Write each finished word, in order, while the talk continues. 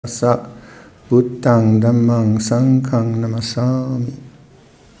Sa Buddhang Dhammang Sanghang Namasami.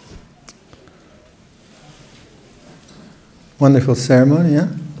 Wonderful ceremony, yeah?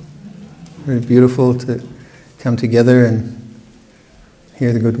 Very beautiful to come together and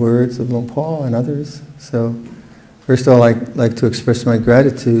hear the good words of Luang Por and others. So, first of all, I'd like to express my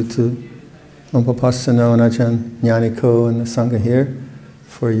gratitude to Luang Por Pasano and Ajahn Nyaniko and the Sangha here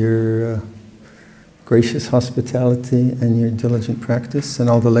for your gracious hospitality and your diligent practice, and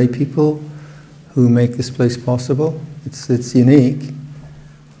all the lay people who make this place possible. It's unique.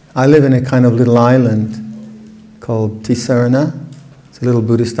 I live in a kind of little island called Tisarana. It's a little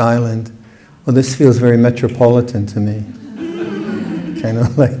Buddhist island. Well, this feels very metropolitan to me. Kind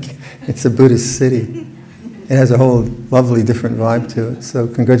of like it's a Buddhist city. It has a whole lovely different vibe to it. So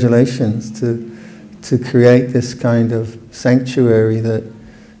congratulations to create this kind of sanctuary that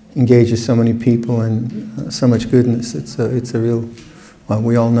engages so many people and so much goodness. It's a real, well,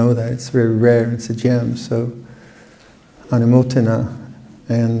 we all know that. It's very rare. It's a gem. So, Anumotana.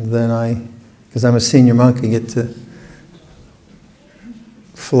 And then because I'm a senior monk, I get to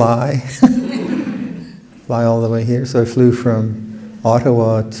fly, fly all the way here. So I flew from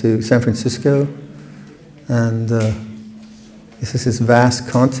Ottawa to San Francisco, and this is this vast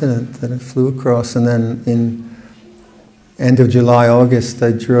continent that I flew across, and then in end of July, August,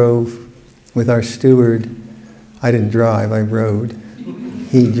 I drove with our steward. I didn't drive, I rode.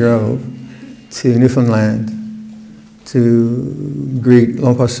 He drove to Newfoundland to greet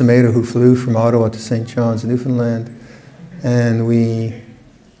Luang Por Sumedho, who flew from Ottawa to St. John's, Newfoundland. And we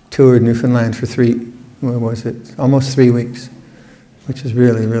toured Newfoundland for almost 3 weeks, which is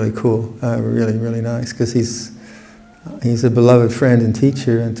really, really cool. Really, really nice, because he's a beloved friend and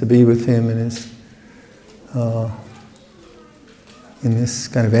teacher, and to be with him in this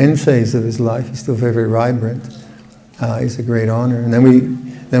kind of end phase of his life, he's still very, very vibrant. It's a great honor. And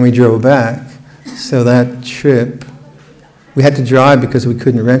then we drove back. So that trip, we had to drive because we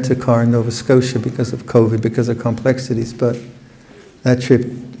couldn't rent a car in Nova Scotia because of COVID, because of complexities. But that trip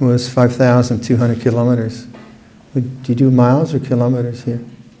was 5,200 kilometers. Do you do miles or kilometers here?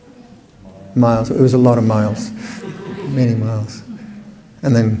 Miles. It was a lot of miles, many miles.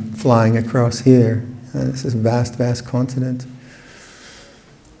 And then flying across here. This is a vast, vast continent.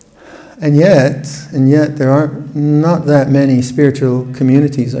 And yet there are not that many spiritual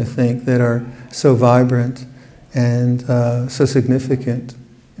communities, I think, that are so vibrant and so significant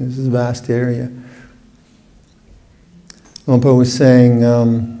in this vast area. Luang Por was saying,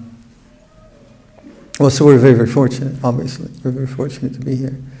 well, so we're very, very fortunate, obviously. We're very fortunate to be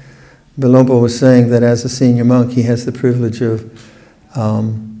here. But Luang Por was saying that as a senior monk, he has the privilege of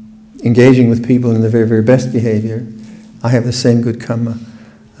engaging with people in the very, very best behavior. I have the same good karma.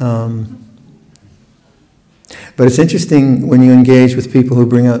 But it's interesting when you engage with people who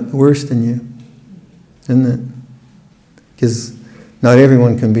bring out the worst in you, isn't it? Because not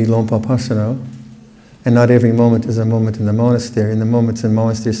everyone can be Luang Por Pasano, and not every moment is a moment in the monastery, and the moments in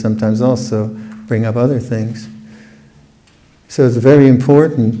monasteries sometimes also bring up other things. So it's very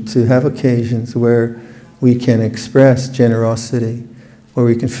important to have occasions where we can express generosity, where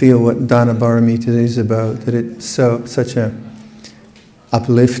we can feel what Dana Paramita is about, that it's such a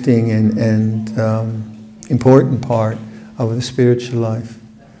uplifting and important part of the spiritual life.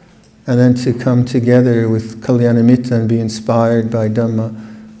 And then to come together with Kalyanamitta and be inspired by Dhamma,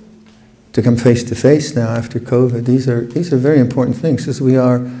 to come face to face now after COVID. These are very important things, because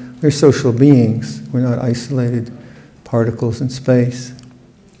we're social beings. We're not isolated particles in space.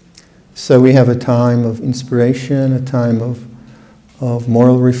 So we have a time of inspiration, a time of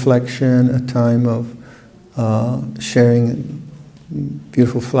moral reflection, a time of sharing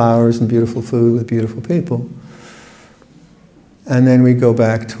beautiful flowers and beautiful food with beautiful people. And then we go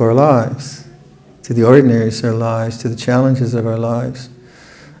back to our lives, to the ordinaries of our lives, to the challenges of our lives.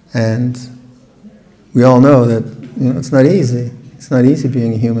 And we all know that it's not easy. It's not easy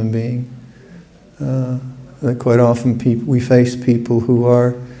being a human being. That quite often we face people who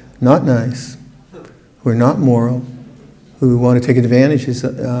are not nice, who are not moral, who want to take advantage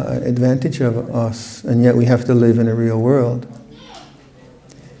of us, and yet we have to live in a real world.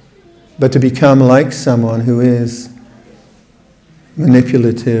 But to become like someone who is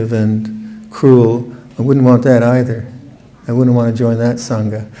manipulative and cruel, I wouldn't want that either. I wouldn't want to join that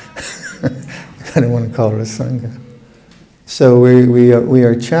Sangha. I don't want to call it a Sangha. So we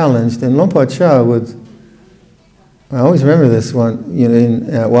are challenged, and Luang Por Chah would, I always remember this one,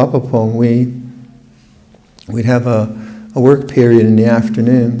 at Wapapong, we'd have a work period in the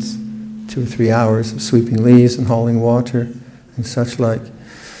afternoons, 2 or 3 hours of sweeping leaves and hauling water and such like.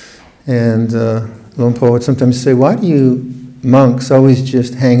 And Luang Por would sometimes say, why do you monks always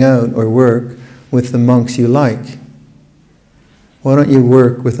just hang out or work with the monks you like? Why don't you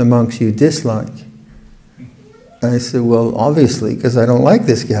work with the monks you dislike? I said, well, obviously, because I don't like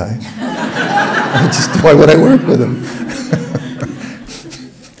this guy. Why would I work with him?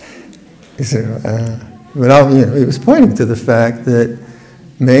 He said, well, he was pointing to the fact that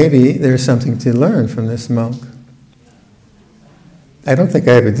maybe there's something to learn from this monk. I don't think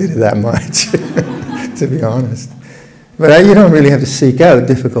I ever did it that much, to be honest. But you don't really have to seek out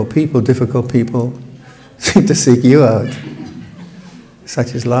difficult people. Difficult people seem to seek you out.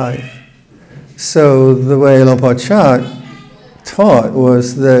 Such is life. So the way Luang Por Chat taught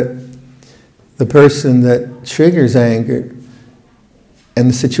was that the person that triggers anger and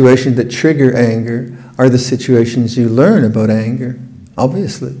the situations that trigger anger are the situations you learn about anger,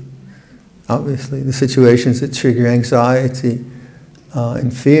 obviously. Obviously, the situations that trigger anxiety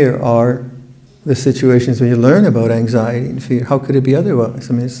and fear are the situations where you learn about anxiety and fear. How could it be otherwise?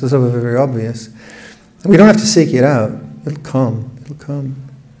 I mean, it's sort of very obvious. We don't have to seek it out. It'll come. It'll come.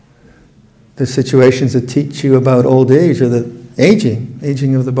 The situations that teach you about old age or the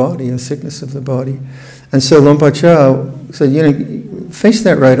aging of the body, the sickness of the body. And so Luang Por Chat said, face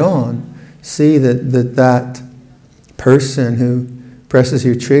that right on. See that person who presses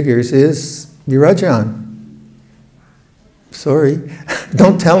your triggers is your Ajahn. Sorry,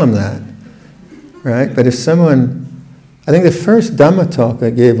 don't tell him that, right? But if someone, I think the first Dhamma talk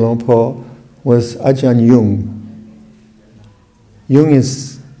I gave Luang Por was Ajahn Yung. Yung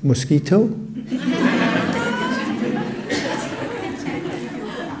is mosquito.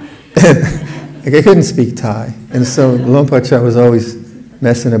 I couldn't speak Thai, and so Luang Por Chat was always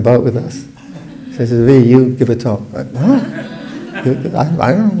messing about with us. So he said, "V, you give a talk." I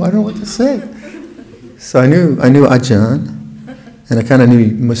don't know what to say. So I knew Ajahn. And I kind of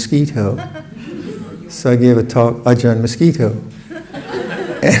knew mosquito. So I gave a talk, Ajahn Mosquito.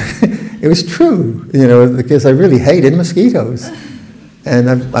 And it was true, because I really hated mosquitoes. And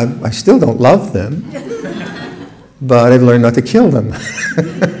I still don't love them. But I've learned not to kill them.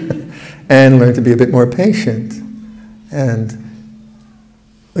 And learned to be a bit more patient. And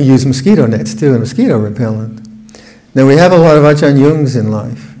I use mosquito nets too, and mosquito repellent. Now we have a lot of Ajahn Yungs in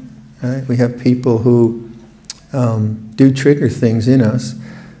life. Right? We have people who do trigger things in us.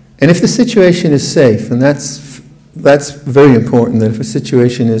 And if the situation is safe, and that's very important, that if a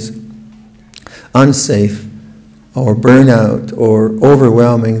situation is unsafe or burnout or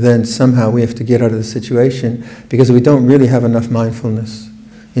overwhelming, then somehow we have to get out of the situation because we don't really have enough mindfulness.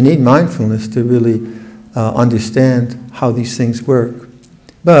 You need mindfulness to really understand how these things work.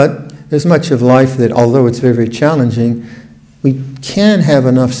 But there's much of life that, although it's very, very challenging, we can have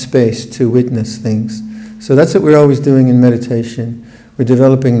enough space to witness things. So that's what we're always doing in meditation. We're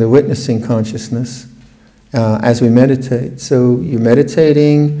developing the witnessing consciousness as we meditate. So you're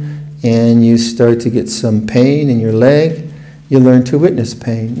meditating and you start to get some pain in your leg. You learn to witness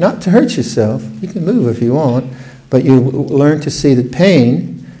pain. Not to hurt yourself. You can move if you want. But you learn to see that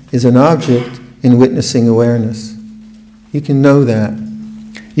pain is an object in witnessing awareness. You can know that.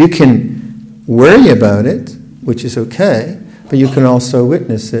 You can worry about it, which is okay, but you can also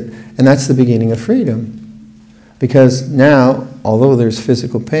witness it. And that's the beginning of freedom. Because now, although there's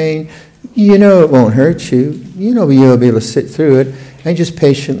physical pain, you know it won't hurt you. You know you'll be able to sit through it and just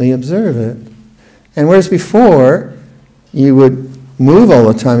patiently observe it. And whereas before, you would move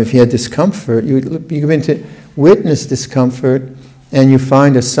all the time if you had discomfort, you begin to witness discomfort and you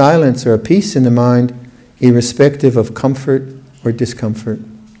find a silence or a peace in the mind irrespective of comfort or discomfort.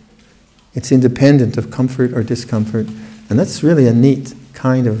 It's independent of comfort or discomfort. And that's really a neat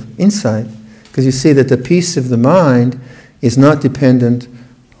kind of insight. Because you see that the peace of the mind is not dependent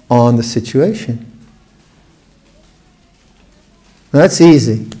on the situation. Now that's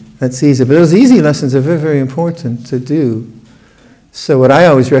easy. That's easy. But those easy lessons are very, very important to do. So what I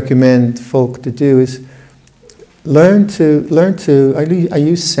always recommend folk to do is learn to, I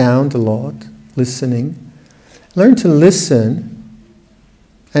use sound a lot, listening. Learn to listen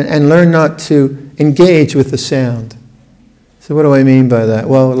and learn not to engage with the sound. So what do I mean by that?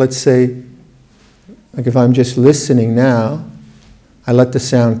 Well, let's say, like if I'm just listening now, I let the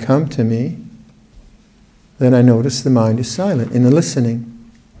sound come to me, then I notice the mind is silent in the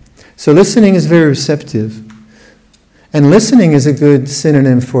listening. So listening is very receptive. And listening is a good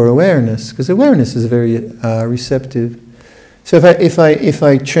synonym for awareness, because awareness is very receptive. So if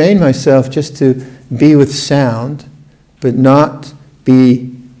I train myself just to be with sound, but not be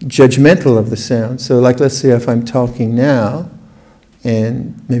judgmental of the sound. So like let's say if I'm talking now,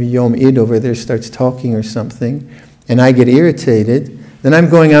 and maybe Yom Id over there starts talking or something, and I get irritated, then I'm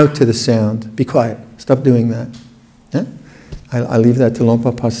going out to the sound. Be quiet. Stop doing that. Yeah? I leave that to Luang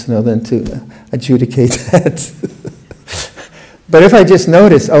Por Viradhammo then to adjudicate that. But if I just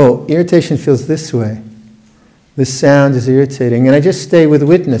notice, oh, irritation feels this way, this sound is irritating, and I just stay with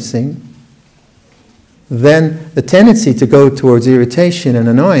witnessing, then the tendency to go towards irritation and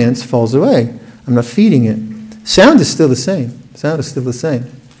annoyance falls away. I'm not feeding it. Sound is still the same. Sound is still the same.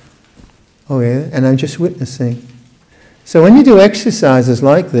 Oh yeah, and I'm just witnessing. So when you do exercises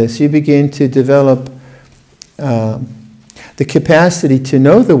like this, you begin to develop the capacity to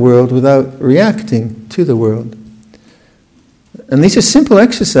know the world without reacting to the world. And these are simple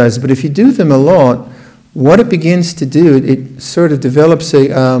exercises, but if you do them a lot, what it begins to do, it sort of develops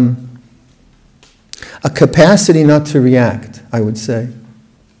a capacity not to react, I would say.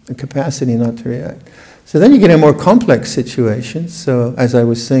 A capacity not to react. So then you get in more complex situations. So as I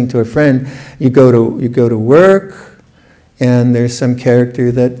was saying to a friend, you go to work, and there's some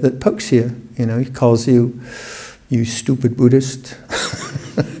character that pokes you. You know, he calls you stupid Buddhist,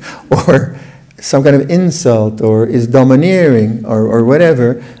 or some kind of insult, or is domineering, or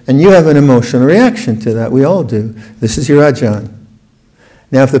whatever, and you have an emotional reaction to that. We all do. This is your Ajahn.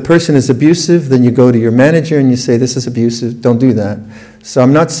 Now, if the person is abusive, then you go to your manager and you say, this is abusive, don't do that. So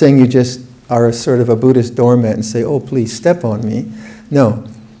I'm not saying you just are a sort of a Buddhist doormat and say, oh, please step on me. No.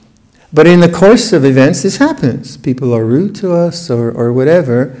 But in the course of events, this happens. People are rude to us or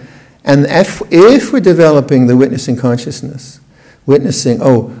whatever. And if we're developing the witnessing consciousness, witnessing,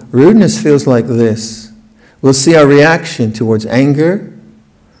 oh, rudeness feels like this, we'll see our reaction towards anger,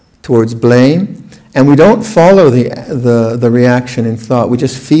 towards blame, and we don't follow the reaction in thought, we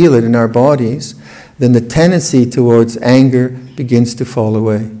just feel it in our bodies, then the tendency towards anger begins to fall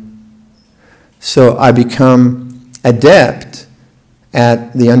away. So I become adept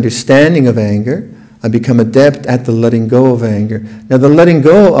at the understanding of anger. I become adept at the letting go of anger. Now the letting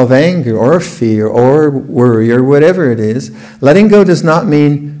go of anger or fear or worry or whatever it is, letting go does not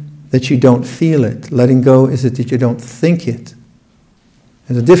mean that you don't feel it. Letting go is that you don't think it.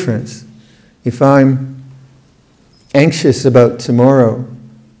 There's a difference. If I'm anxious about tomorrow,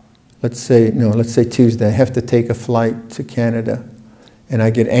 let's say Tuesday, I have to take a flight to Canada, and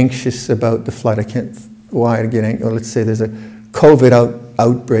I get anxious about the flight. I can't, why I get anxious? Or let's say there's a COVID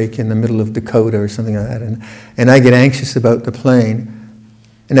outbreak in the middle of Dakota or something like that, and I get anxious about the plane,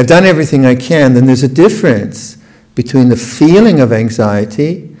 and I've done everything I can, then there's a difference between the feeling of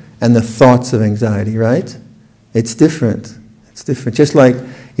anxiety and the thoughts of anxiety, right? It's different. It's different. Just like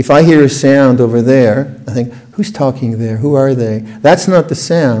if I hear a sound over there, I think, who's talking there? Who are they? That's not the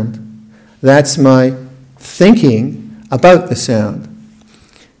sound. That's my thinking about the sound.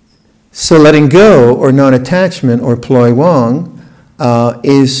 So letting go, or non-attachment, or ploy wang,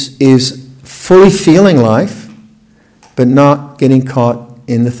 is fully feeling life, but not getting caught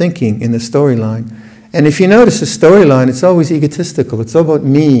in the thinking, in the storyline. And if you notice the storyline, it's always egotistical. It's all about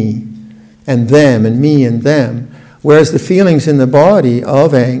me and them and me and them. Whereas the feelings in the body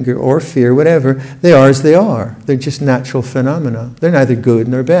of anger or fear, whatever, they are as they are. They're just natural phenomena. They're neither good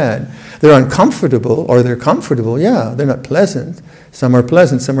nor bad. They're uncomfortable or they're comfortable. Yeah, they're not pleasant. Some are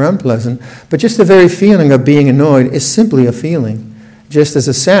pleasant, some are unpleasant. But just the very feeling of being annoyed is simply a feeling, just as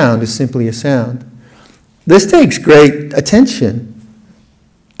a sound is simply a sound. This takes great attention.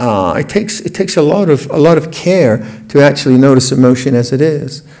 It takes a lot of care to actually notice emotion as it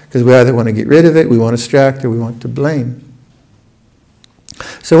is, because we either want to get rid of it, we want to distract, or we want to blame.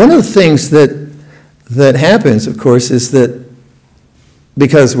 So one of the things that happens, of course, is that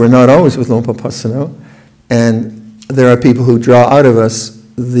because we're not always with Luang Por Viradhammo, and there are people who draw out of us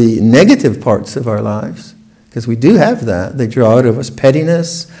the negative parts of our lives, because we do have that. They draw out of us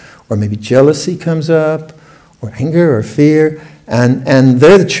pettiness, or maybe jealousy comes up, or anger, or fear. And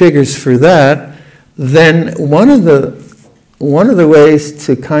they're the triggers for that. Then one of the ways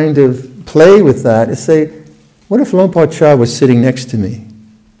to kind of play with that is say, what if Luang Por Chah was sitting next to me?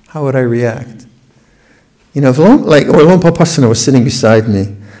 How would I react? You know, if Luang Por Viradhammo was sitting beside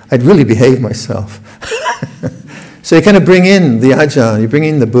me, I'd really behave myself. So you kind of bring in the Ajahn, you bring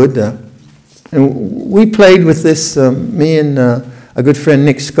in the Buddha. And we played with this, me and a good friend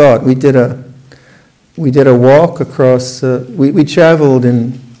Nick Scott, we did a walk across, we traveled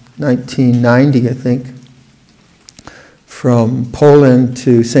in 1990, I think, from Poland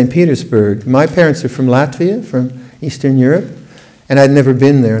to St. Petersburg. My parents are from Latvia, from Eastern Europe, and I'd never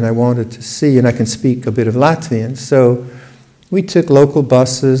been there, and I wanted to see, and I can speak a bit of Latvian. So we took local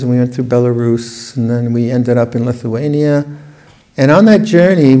buses, and we went through Belarus, and then we ended up in Lithuania. And on that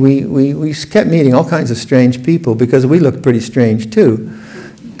journey, we kept meeting all kinds of strange people, because we looked pretty strange too.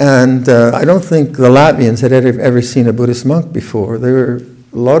 And I don't think the Latvians had ever seen a Buddhist monk before. A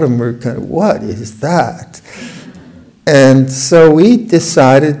lot of them were kind of, what is that? And so we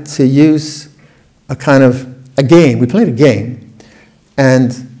decided to use a game. We played a game.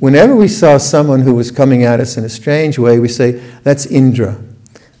 And whenever we saw someone who was coming at us in a strange way, we say, that's Indra.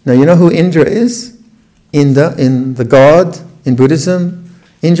 Now, you know who Indra is? In the god, in Buddhism,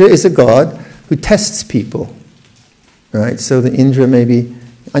 Indra is a god who tests people. Right? So the Indra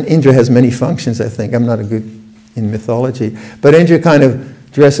and Indra has many functions, I think. I'm not a good in mythology. But Indra kind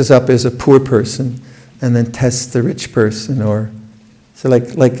of dresses up as a poor person and then tests the rich person, or so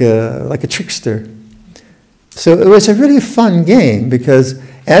like a trickster. So it was a really fun game, because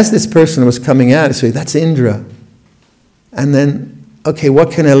as this person was coming at us, that's Indra. And then, okay,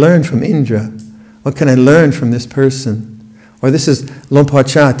 what can I learn from Indra? What can I learn from this person? Or this is Luang Por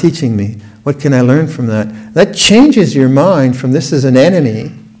Cha teaching me. What can I learn from that? That changes your mind from this is an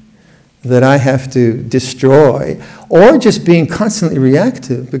enemy that I have to destroy, or just being constantly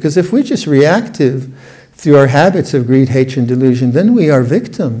reactive. Because if we're just reactive through our habits of greed, hatred, and delusion, then we are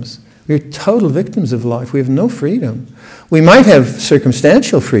victims. We're total victims of life. We have no freedom. We might have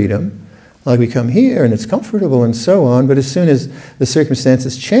circumstantial freedom, like we come here and it's comfortable and so on, but as soon as the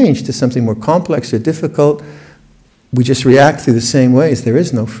circumstances change to something more complex or difficult, we just react through the same ways. There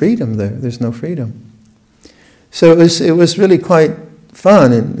is no freedom there. There's no freedom. So it was really quite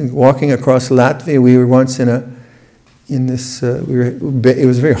fun. And walking across Latvia, we were once it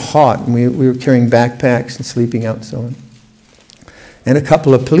was very hot, and we were carrying backpacks and sleeping out and so on. And a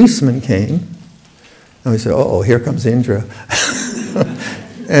couple of policemen came, and we said, oh, here comes Indra.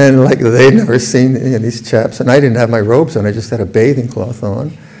 And like they'd never seen any of these chaps, and I didn't have my robes on, I just had a bathing cloth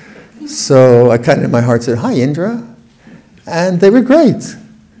on. So I kind of in my heart said, hi, Indra. And they were great.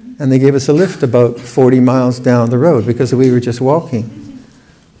 And they gave us a lift about 40 miles down the road because we were just walking.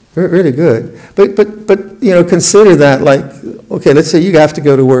 Really good. But consider that like, okay, let's say you have to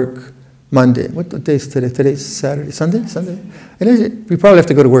go to work Monday. What day is today? Today's Saturday. Sunday? We probably have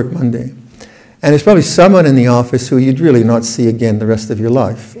to go to work Monday. And there's probably someone in the office who you'd really not see again the rest of your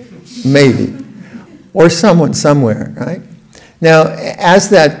life. Maybe. Or someone somewhere, right? Now, as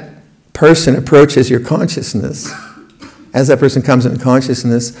that person approaches your consciousness, as that person comes into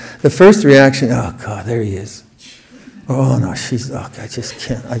consciousness, the first reaction, oh God, there he is. Oh no, I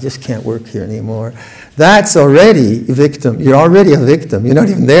just can't work here anymore. That's already a victim. You're already a victim. You're not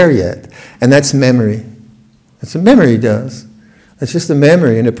even there yet. And that's memory. That's what memory does. That's just a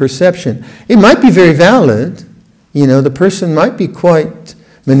memory and a perception. It might be very valid. The person might be quite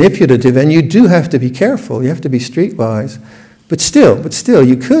manipulative, and you do have to be careful. You have to be streetwise. But still,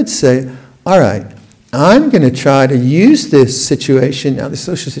 you could say, all right, I'm going to try to use this situation, now the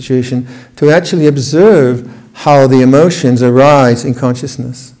social situation, to actually observe how the emotions arise in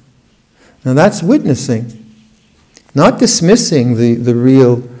consciousness. Now that's witnessing. Not dismissing the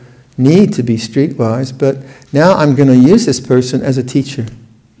real need to be streetwise, but now I'm going to use this person as a teacher.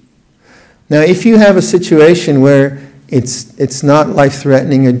 Now if you have a situation where it's not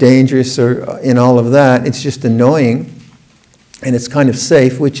life-threatening or dangerous or in all of that, it's just annoying and it's kind of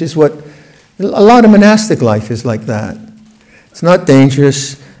safe, which is what a lot of monastic life is like that. It's not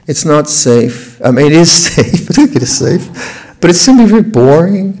dangerous, it's not safe. I mean, it is safe, I think it is safe, but it's simply very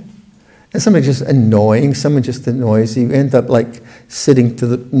boring. And something just annoying, someone just annoys you. You end up like sitting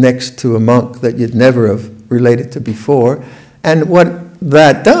next to a monk that you'd never have related to before. And what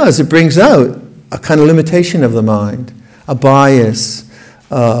that does, it brings out a kind of limitation of the mind, a bias,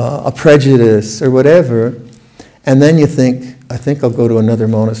 a prejudice, or whatever. And then you think, I think I'll go to another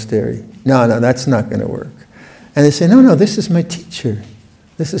monastery. No, that's not going to work. And they say, no, this is my teacher.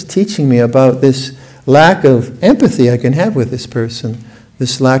 This is teaching me about this lack of empathy I can have with this person.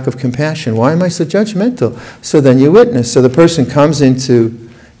 This lack of compassion. Why am I so judgmental? So then you witness. So the person comes into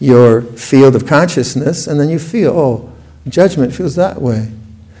your field of consciousness, and then you feel, oh, judgment feels that way.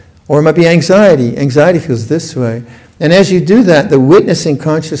 Or it might be anxiety. Anxiety feels this way. And as you do that, the witnessing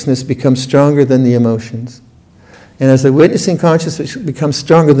consciousness becomes stronger than the emotions. And as the witnessing consciousness becomes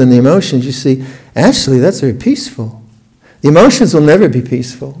stronger than the emotions, you see, actually, that's very peaceful. The emotions will never be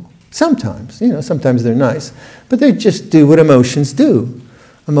peaceful. Sometimes, sometimes they're nice. But they just do what emotions do.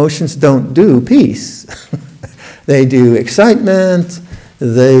 Emotions don't do peace. They do excitement,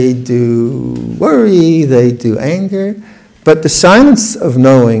 they do worry, they do anger. But the silence of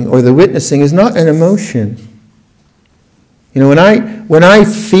knowing or the witnessing is not an emotion. When I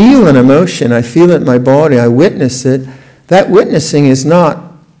feel an emotion, I feel it in my body, I witness it, that witnessing is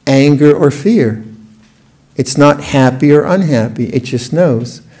not anger or fear. It's not happy or unhappy, it just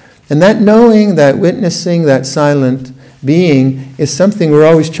knows. And that knowing, that witnessing, that silent being is something we're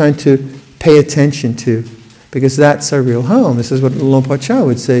always trying to pay attention to. because that's our real home. This is what Luang Por Chah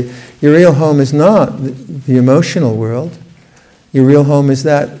would say. Your real home is not the emotional world. Your real home is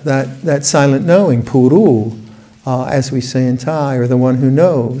that silent knowing, Puru, as we say in Thai, or the one who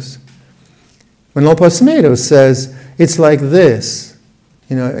knows. When Luang Por Sumedho says, it's like this,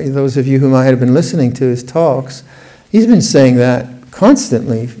 you know, those of you who might have been listening to his talks, he's been saying that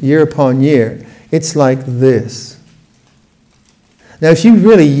constantly, year upon year. It's like this. Now, if you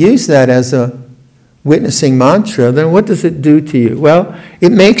really use that as a witnessing mantra, then what does it do to you? Well,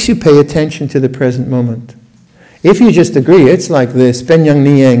 it makes you pay attention to the present moment. If you just agree, it's like this, Ben Yang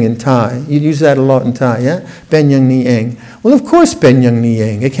Nieng in Thai. You use that a lot in Thai, yeah? Ben Yang Nieng. Well, of course Ben Yang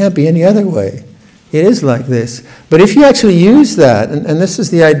Nieng. It can't be any other way. It is like this. But if you actually use that, and this is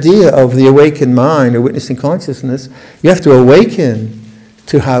the idea of the awakened mind or witnessing consciousness, you have to awaken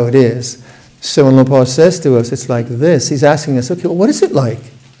to how it is. So when Luang Por says to us, it's like this, he's asking us, okay, well, what is it like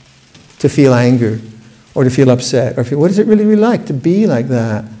to feel anger or to feel upset? Or what is it really like to be like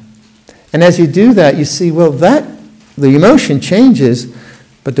that? And as you do that, you see, well, the emotion changes,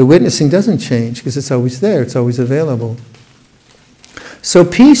 but the witnessing doesn't change because it's always there, it's always available. So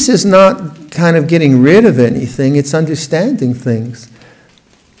peace is not kind of getting rid of anything, it's understanding things.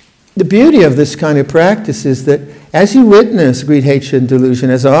 The beauty of this kind of practice is that as you witness greed, hatred, and delusion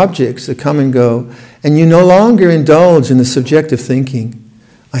as objects that come and go, and you no longer indulge in the subjective thinking,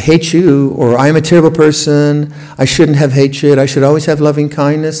 I hate you, or I'm a terrible person, I shouldn't have hatred, I should always have loving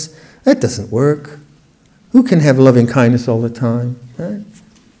kindness. That doesn't work. Who can have loving kindness all the time? Right?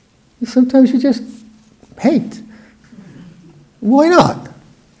 Sometimes you just hate. Why not?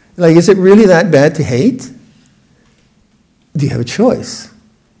 Like, is it really that bad to hate? Do you have a choice?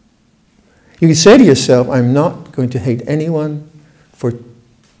 You can say to yourself, I'm not going to hate anyone for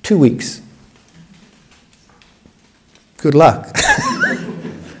 2 weeks. Good luck.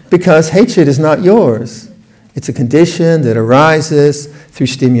 Because hatred is not yours. It's a condition that arises through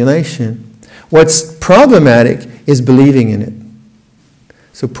stimulation. What's problematic is believing in it.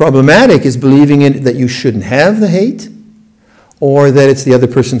 So problematic is believing in it that you shouldn't have the hate, or that it's the other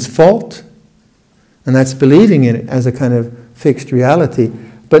person's fault. And that's believing in it as a kind of fixed reality.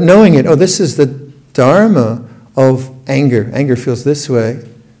 But knowing it, oh, this is the dharma of anger. Anger feels this way.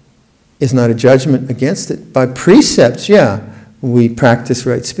 Is not a judgment against it. By precepts, yeah, we practice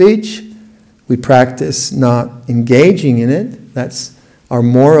right speech. We practice not engaging in it. That's our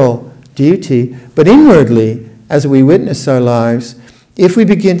moral duty. But inwardly, as we witness our lives, if we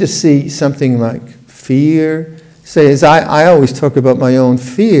begin to see something like fear, say, as I always talk about my own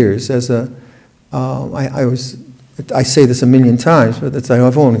fears as I say this a million times, but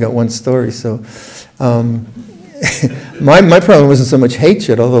I've only got one story, so my problem wasn't so much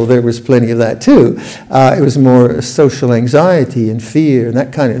hatred, although there was plenty of that too. It was more social anxiety and fear and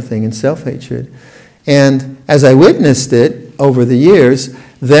that kind of thing, and self-hatred. And as I witnessed it over the years,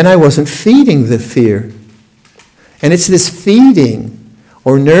 then I wasn't feeding the fear. And it's this feeding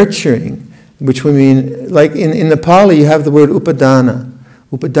or nurturing, which we mean, like in the Pali you have the word upadana.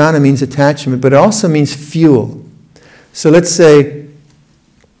 Upadana means attachment, but it also means fuel. So let's say,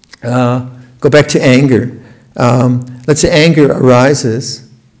 go back to anger. Let's say anger arises,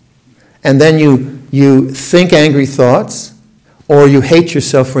 and then you think angry thoughts, or you hate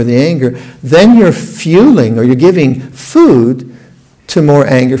yourself for the anger, then you're fueling, or you're giving food to more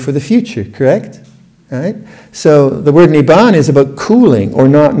anger for the future, correct? Right? So the word nibbana is about cooling, or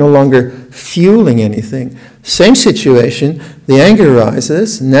no longer fueling anything. Same situation, the anger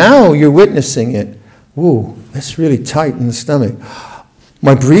arises, now you're witnessing it. Whoa, that's really tight in the stomach.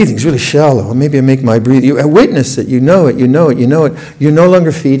 My breathing's really shallow. Maybe I make my breathing. You witness it, you know it, you know it, you know it. You're no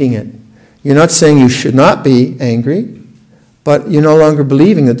longer feeding it. You're not saying you should not be angry, but you're no longer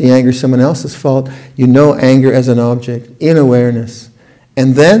believing that the anger is someone else's fault. You know anger as an object, in awareness.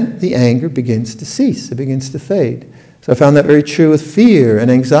 And then the anger begins to cease. It begins to fade. So I found that very true with fear and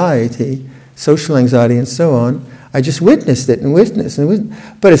anxiety, social anxiety and so on. I just witnessed it and witnessed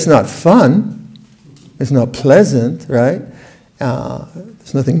it. But it's not fun. It's not pleasant, right?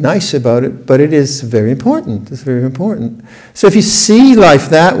 There's nothing nice about it, but it is very important. It's very important. So if you see life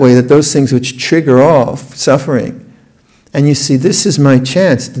that way, that those things which trigger off suffering, and you see this is my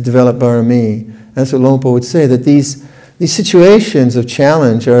chance to develop barami, that's what Luang Por would say, that these situations of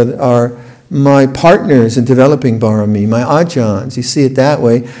challenge are my partners in developing barami, my ajahns, you see it that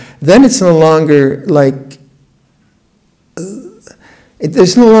way, then it's no longer like,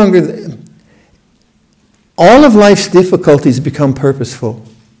 there's no longer, all of life's difficulties become purposeful,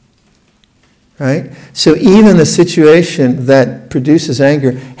 right? So even the situation that produces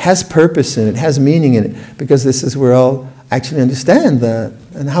anger has purpose in it, has meaning in it, because this is where I'll actually understand that.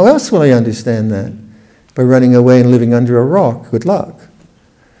 And how else will I understand that? by running away and living under a rock. Good luck.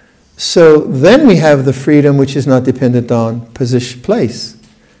 So then we have the freedom which is not dependent on position, place,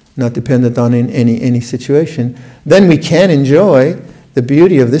 not dependent on any situation. Then we can enjoy the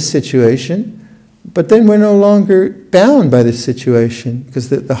beauty of this situation, but then we're no longer bound by this situation because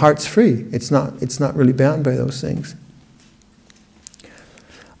the heart's free. It's not really bound by those things.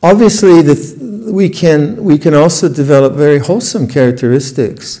 Obviously, we can also develop very wholesome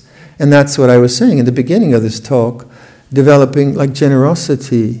characteristics, and that's what I was saying in the beginning of this talk, developing like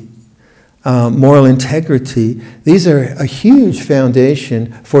generosity, moral integrity. These are a huge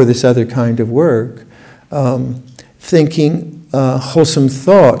foundation for this other kind of work. Thinking wholesome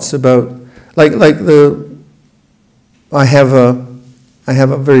thoughts about, I had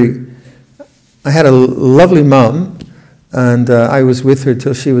a lovely mom, and I was with her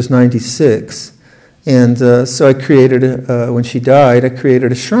till she was 96. And so I created, when she died, I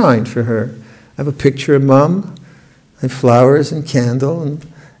created a shrine for her. I have a picture of Mom, I have flowers and candle,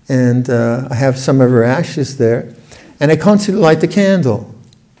 and I have some of her ashes there. And I constantly light the candle,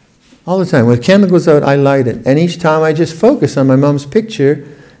 all the time. When the candle goes out, I light it. And each time I just focus on my mom's picture,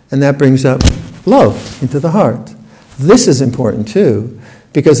 and that brings up love into the heart. This is important too,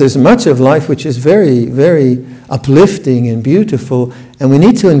 because there's much of life which is very, very uplifting and beautiful, and we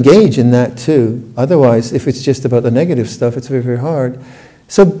need to engage in that too. Otherwise, if it's just about the negative stuff, it's very, very hard.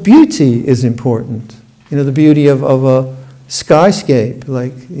 So beauty is important. You know, the beauty of a skyscape,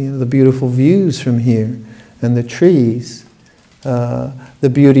 like, you know, the beautiful views from here, and the trees. The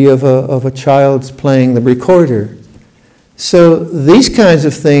beauty of a child's playing the recorder. So these kinds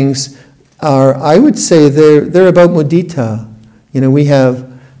of things are, I would say, they're about mudita. You know, we have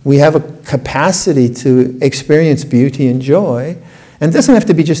a capacity to experience beauty and joy, and it doesn't have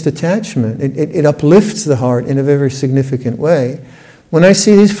to be just attachment. It uplifts the heart in a very, very significant way. When I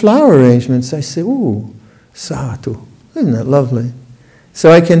see these flower arrangements, I say, ooh, sadhu, isn't that lovely?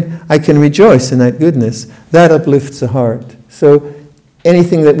 So I can rejoice in that goodness. That uplifts the heart. So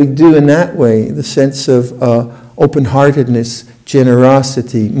anything that we do in that way, the sense of open-heartedness,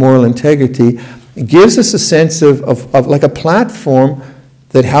 generosity, moral integrity, it gives us a sense of like a platform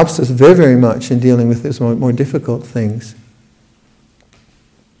that helps us very, very much in dealing with those more difficult things.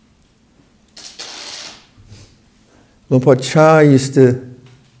 Luang Por Chah used to,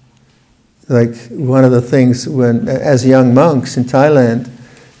 like, one of the things when, as young monks in Thailand,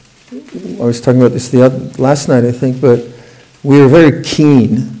 I was talking about this last night, I think, but we were very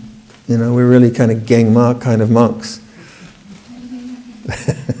keen. You know, we were really kind of gang ma kind of monks.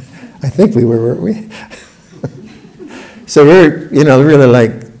 I think we were, weren't we? So we're, you know, really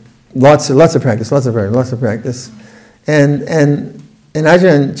like lots of practice. And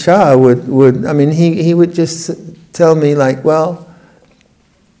Ajahn Chah would I mean, he would just tell me, like, well,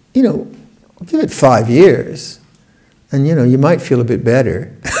 you know, give it 5 years, and, you know, you might feel a bit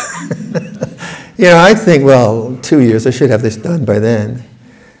better. You know, I think, well, 2 years, I should have this done by then.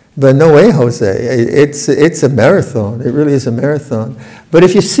 But no way, Jose. It's a marathon. It really is a marathon. But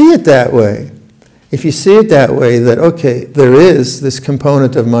if you see it that way, that, okay, there is this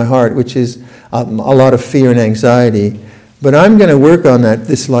component of my heart which is a lot of fear and anxiety, but I'm going to work on that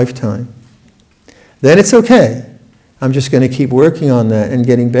this lifetime, then it's okay. I'm just going to keep working on that and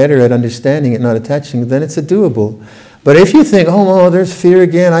getting better at understanding it, not attaching it, then it's a doable. But if you think, oh, there's fear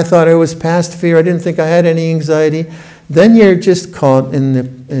again, I thought I was past fear, I didn't think I had any anxiety, then you're just caught in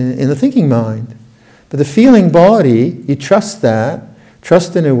the thinking mind. But the feeling body, you trust that,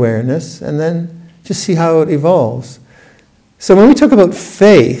 trust in awareness, and then just see how it evolves. So when we talk about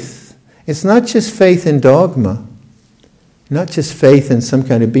faith, it's not just faith in dogma, not just faith in some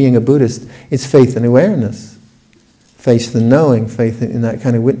kind of being a Buddhist, it's faith in awareness, faith in knowing, faith in that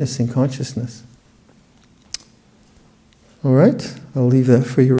kind of witnessing consciousness. All right, I'll leave that for you.